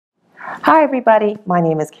Hi everybody, my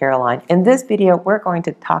name is Caroline. In this video, we're going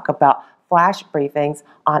to talk about flash briefings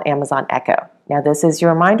on Amazon Echo. Now this is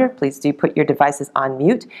your reminder, please do put your devices on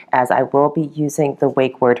mute as I will be using the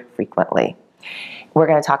wake word frequently. We're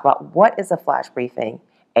going to talk about what is a flash briefing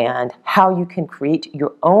and how you can create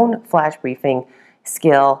your own flash briefing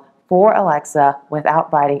skill for Alexa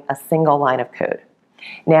without writing a single line of code.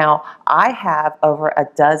 Now, I have over a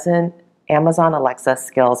dozen Amazon Alexa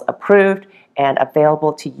skills approved and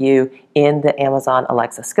available to you in the Amazon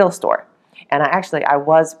Alexa skill store. And I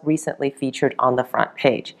was recently featured on the front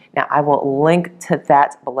page. Now, I will link to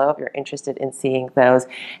that below if you're interested in seeing those.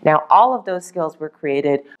 Now, all of those skills were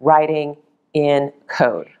created writing in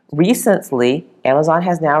code. Recently, Amazon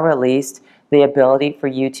has now released the ability for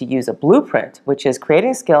you to use a blueprint, which is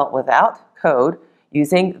creating a skill without code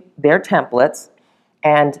using their templates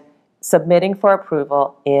and submitting for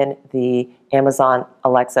approval in the Amazon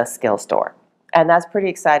Alexa skill store. And that's pretty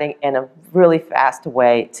exciting and a really fast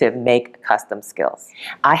way to make custom skills.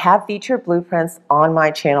 I have featured blueprints on my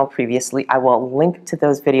channel previously. I will link to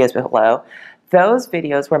those videos below. Those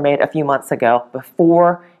videos were made a few months ago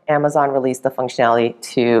before Amazon released the functionality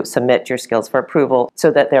to submit your skills for approval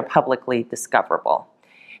so that they're publicly discoverable.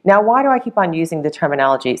 Now, why do I keep on using the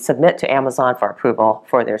terminology submit to Amazon for approval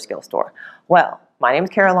for their skill store? Well, my name is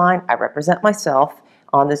Caroline. I represent myself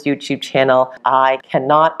on this YouTube channel. I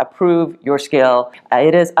cannot approve your skill.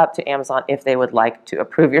 It is up to Amazon if they would like to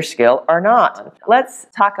approve your skill or not. Let's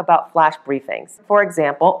talk about flash briefings. For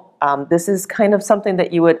example, this is kind of something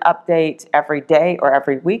that you would update every day or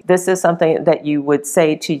every week. This is something that you would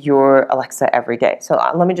say to your Alexa every day. So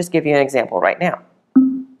let me just give you an example right now.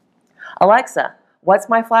 Alexa, what's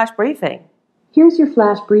my flash briefing? Here's your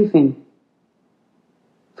flash briefing.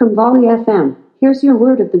 From Volley FM, here's your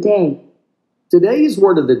word of the day. Today's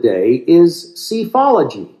word of the day is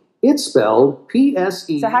psephology. It's spelled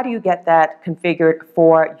P-S-E. So how do you get that configured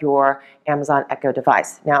for your Amazon Echo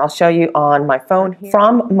device? Now I'll show you on my phone here.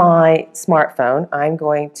 From my smartphone, I'm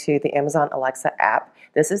going to the Amazon Alexa app.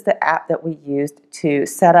 This is the app that we used to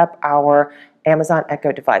set up our Amazon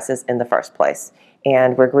Echo devices in the first place.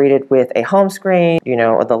 And we're greeted with a home screen,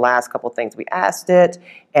 the last couple things we asked it.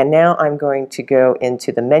 And now I'm going to go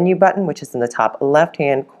into the menu button, which is in the top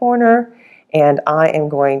left-hand corner. And I am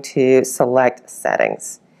going to select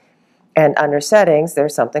settings. And under settings,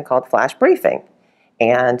 there's something called flash briefing.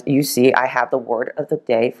 And you see I have the word of the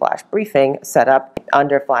day flash briefing set up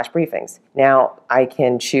under flash briefings. Now I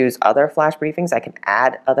can choose other flash briefings. I can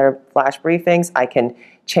add other flash briefings. I can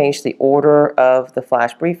change the order of the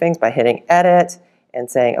flash briefings by hitting edit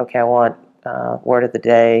and saying, okay, I want word of the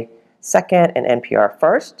day second and NPR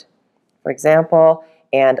first, for example.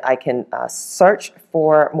 And I can search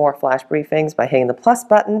for more flash briefings by hitting the plus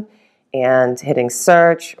button and hitting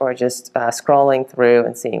search or just scrolling through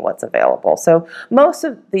and seeing what's available. So most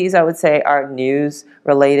of these I would say are news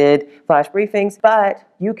related flash briefings, but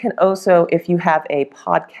you can also, if you have a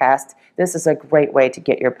podcast, this is a great way to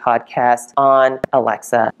get your podcast on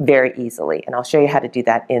Alexa very easily. And I'll show you how to do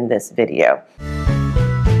that in this video.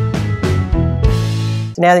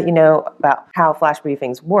 So now that you know about how flash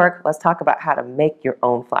briefings work, let's talk about how to make your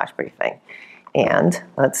own flash briefing. And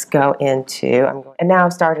let's go into, and now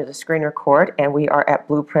I've started a screen record and we are at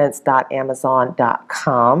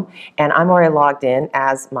blueprints.amazon.com and I'm already logged in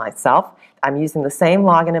as myself. I'm using the same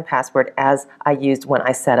login and password as I used when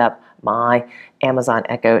I set up my Amazon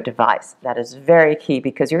Echo device. That is very key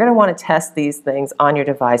because you're going to want to test these things on your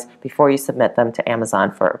device before you submit them to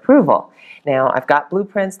Amazon for approval. Now I've got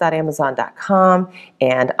blueprints.amazon.com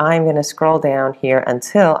and I'm going to scroll down here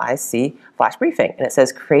until I see flash briefing and it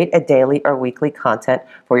says create a daily or weekly content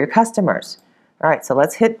for your customers. All right, so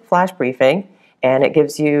let's hit flash briefing and it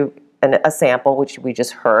gives you a sample which we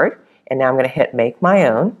just heard, and now I'm going to hit make my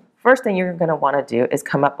own. First thing you're going to want to do is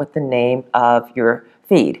come up with the name of your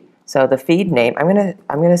feed. So the feed name, I'm going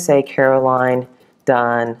to say Caroline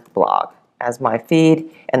Dunn Blog as my feed,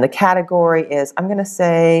 and the category is, I'm going to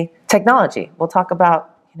say technology. We'll talk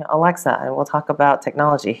about Alexa and we'll talk about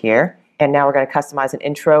technology here. And now we're going to customize an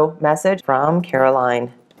intro message from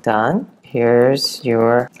Caroline Dunn. Here's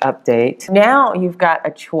your update. Now you've got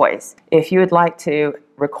a choice. If you would like to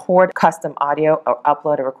record custom audio or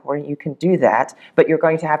upload a recording, you can do that, but you're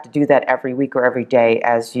going to have to do that every week or every day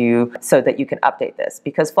so that you can update this,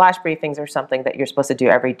 because flash briefings are something that you're supposed to do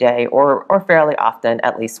every day or fairly often,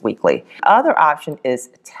 at least weekly. Other option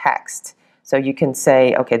is text. So you can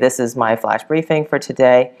say, okay, this is my flash briefing for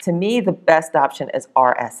today. To me, the best option is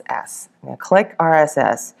RSS. I'm going to click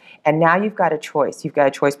RSS, and now you've got a choice. You've got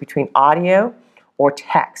a choice between audio or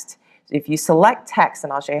text. So if you select text,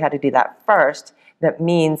 and I'll show you how to do that first, that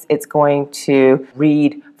means it's going to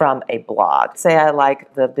read from a blog. Say I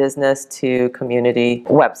like the Business to Community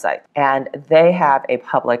website, and they have a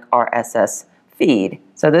public RSS feed.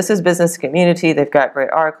 So this is Business to Community. They've got great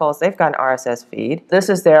articles. They've got an RSS feed. This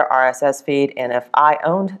is their RSS feed, and if I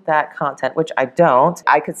owned that content, which I don't,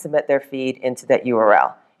 I could submit their feed into that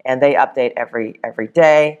URL, and they update every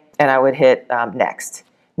day, and I would hit next.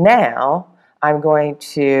 Now, I'm going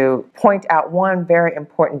to point out one very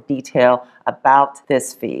important detail about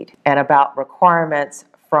this feed and about requirements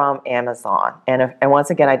from Amazon. And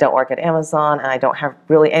once again, I don't work at Amazon and I don't have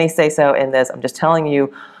really any say-so in this. I'm just telling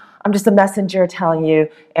you, I'm just a messenger telling you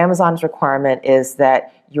Amazon's requirement is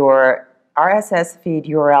that your RSS feed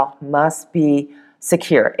URL must be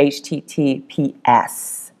secure,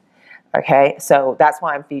 HTTPS. Okay, so that's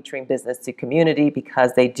why I'm featuring Business to Community,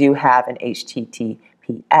 because they do have an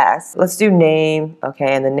HTTPS. Let's do name,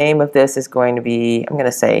 okay, and the name of this is going to be, I'm going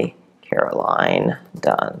to say Caroline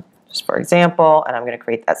Dunn, just for example, and I'm going to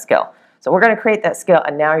create that skill. So we're going to create that skill,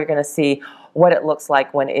 and now you're going to see what it looks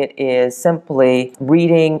like when it is simply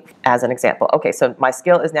reading as an example. Okay, so my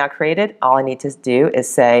skill is now created. All I need to do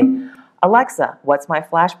is say, Alexa, what's my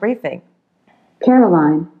flash briefing?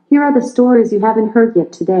 Caroline, here are the stories you haven't heard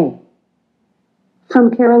yet today.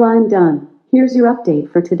 From Caroline Dunn, here's your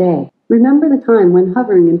update for today. Remember the time when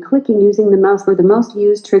hovering and clicking using the mouse were the most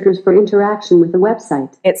used triggers for interaction with the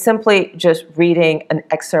website? It's simply just reading an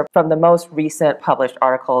excerpt from the most recent published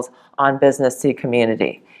articles on Business to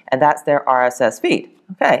Community, and that's their RSS feed.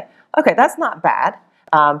 Okay, that's not bad,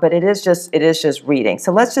 but it is just reading.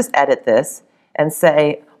 So let's just edit this and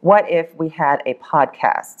say, what if we had a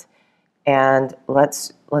podcast? And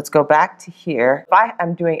let's go back to here. If I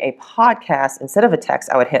am doing a podcast, instead of a text,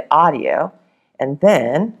 I would hit audio, and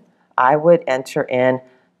then I would enter in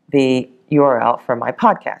the URL for my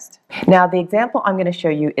podcast. Now, the example I'm going to show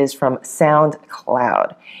you is from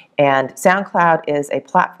SoundCloud. And SoundCloud is a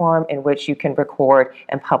platform in which you can record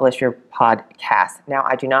and publish your podcast. Now,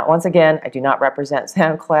 I do not represent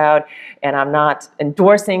SoundCloud, and I'm not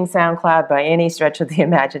endorsing SoundCloud by any stretch of the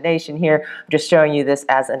imagination here. I'm just showing you this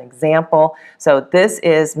as an example. So this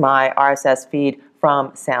is my RSS feed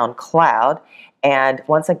from SoundCloud. And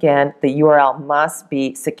once again, the URL must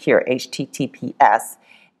be secure, HTTPS.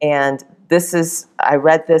 And this is, I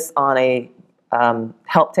read this on a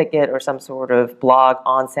help ticket or some sort of blog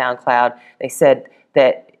on SoundCloud. They said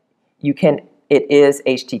that it is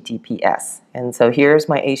HTTPS. And so here's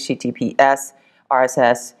my HTTPS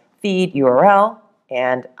RSS feed URL,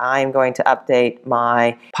 and I'm going to update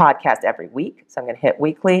my podcast every week. So I'm going to hit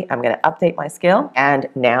weekly, I'm going to update my skill, and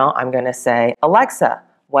now I'm going to say, Alexa,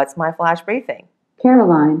 what's my flash briefing?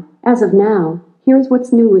 Caroline, as of now, here's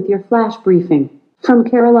what's new with your flash briefing. From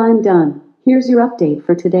Caroline Dunn, here's your update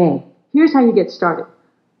for today. Here's how you get started.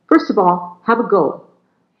 First of all, have a goal.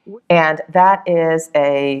 And that is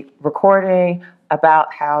a recording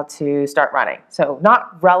about how to start running. So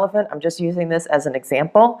not relevant, I'm just using this as an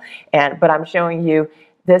example, but I'm showing you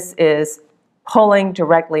this is pulling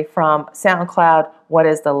directly from SoundCloud. What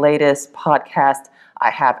is the latest podcast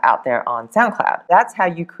I have out there on SoundCloud? That's how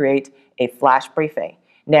you create a flash briefing.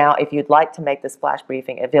 Now, if you'd like to make this flash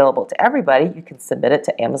briefing available to everybody, you can submit it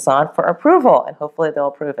to Amazon for approval, and hopefully they'll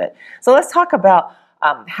approve it. So let's talk about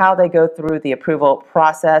how they go through the approval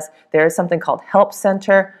process. There is something called Help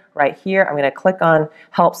Center right here. I'm going to click on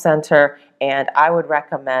Help Center, and I would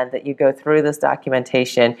recommend that you go through this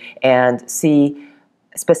documentation and see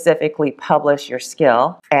specifically publish your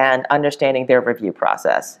skill and understanding their review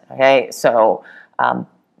process. Okay, so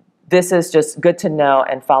this is just good to know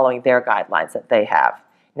and following their guidelines that they have.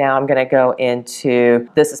 Now I'm going to go into,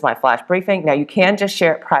 this is my flash briefing. Now you can just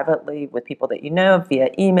share it privately with people that you know via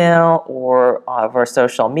email or over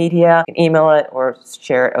social media. You can email it or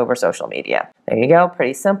share it over social media. There you go,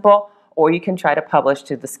 pretty simple. Or you can try to publish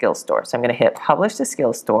to the skill store. So I'm going to hit publish to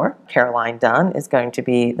skill store. Caroline Dunn is going to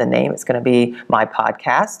be the name. It's going to be my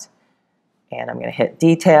podcast. And I'm going to hit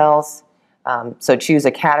details. So choose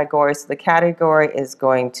a category. So the category is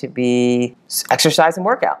going to be exercise and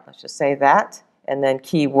workout. Let's just say that. And then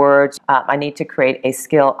keywords. I need to create a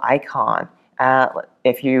skill icon.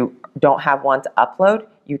 If you don't have one to upload,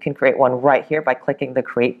 you can create one right here by clicking the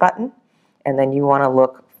create button. And then you want to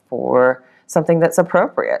look for something that's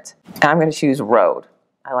appropriate. And I'm going to choose road.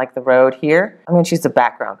 I like the road here. I'm going to choose the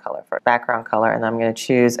background color for background color, and I'm going to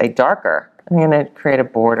choose a darker. I'm going to create a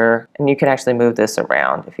border, and you can actually move this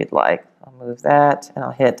around if you'd like. I'll move that, and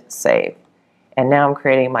I'll hit save. And now I'm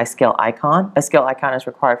creating my skill icon. A skill icon is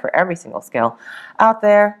required for every single skill out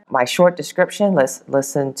there. My short description, let's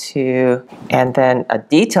listen to, and then a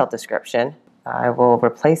detailed description. I will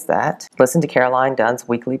replace that. Listen to Caroline Dunn's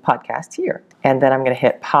weekly podcast here. And then I'm going to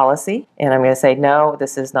hit policy, and I'm going to say, no,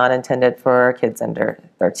 this is not intended for kids under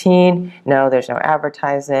 13. No, there's no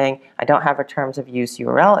advertising. I don't have a terms of use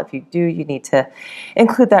URL. If you do, you need to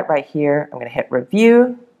include that right here. I'm going to hit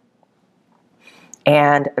review,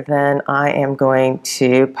 and then I am going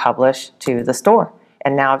to publish to the store.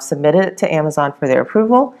 And now I've submitted it to Amazon for their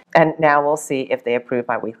approval, and now we'll see if they approve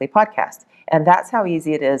my weekly podcast. And that's how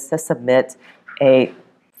easy it is to submit a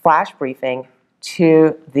flash briefing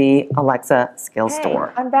to the Alexa Skills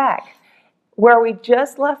Store. I'm back. Where we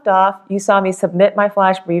just left off, you saw me submit my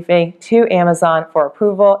flash briefing to Amazon for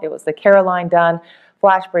approval. It was the Caroline Dunn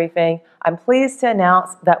flash briefing. I'm pleased to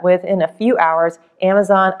announce that within a few hours,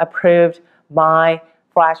 Amazon approved my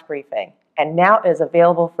flash briefing. And now it is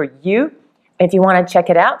available for you. If you want to check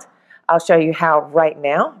it out, I'll show you how right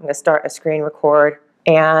now. I'm going to start a screen record,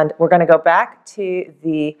 and we're going to go back to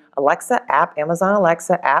the Alexa app, Amazon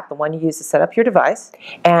Alexa app, the one you use to set up your device.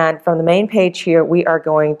 And from the main page here, we are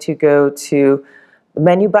going to go to the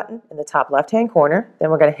menu button in the top left-hand corner. Then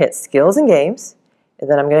we're going to hit Skills and Games. And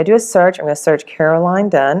then I'm going to do a search. I'm going to search Caroline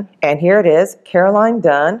Dunn. And here it is, Caroline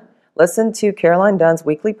Dunn. Listen to Caroline Dunn's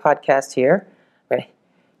weekly podcast here. I'm going to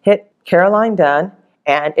hit Caroline Dunn,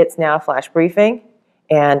 and it's now a flash briefing.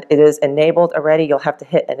 And it is enabled already. You'll have to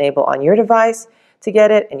hit Enable on your device to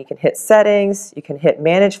get it, and you can hit Settings, you can hit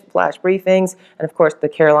Manage Flash Briefings, and of course the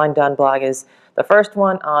Caroline Dunn blog is the first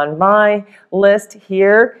one on my list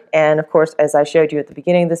here. And of course, as I showed you at the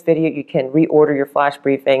beginning of this video, you can reorder your flash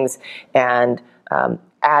briefings and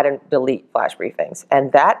add and delete flash briefings.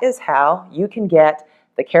 And that is how you can get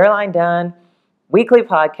the Caroline Dunn weekly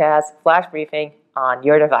podcast flash briefing on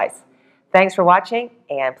your device. Thanks for watching,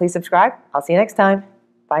 and please subscribe. I'll see you next time.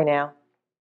 Bye now.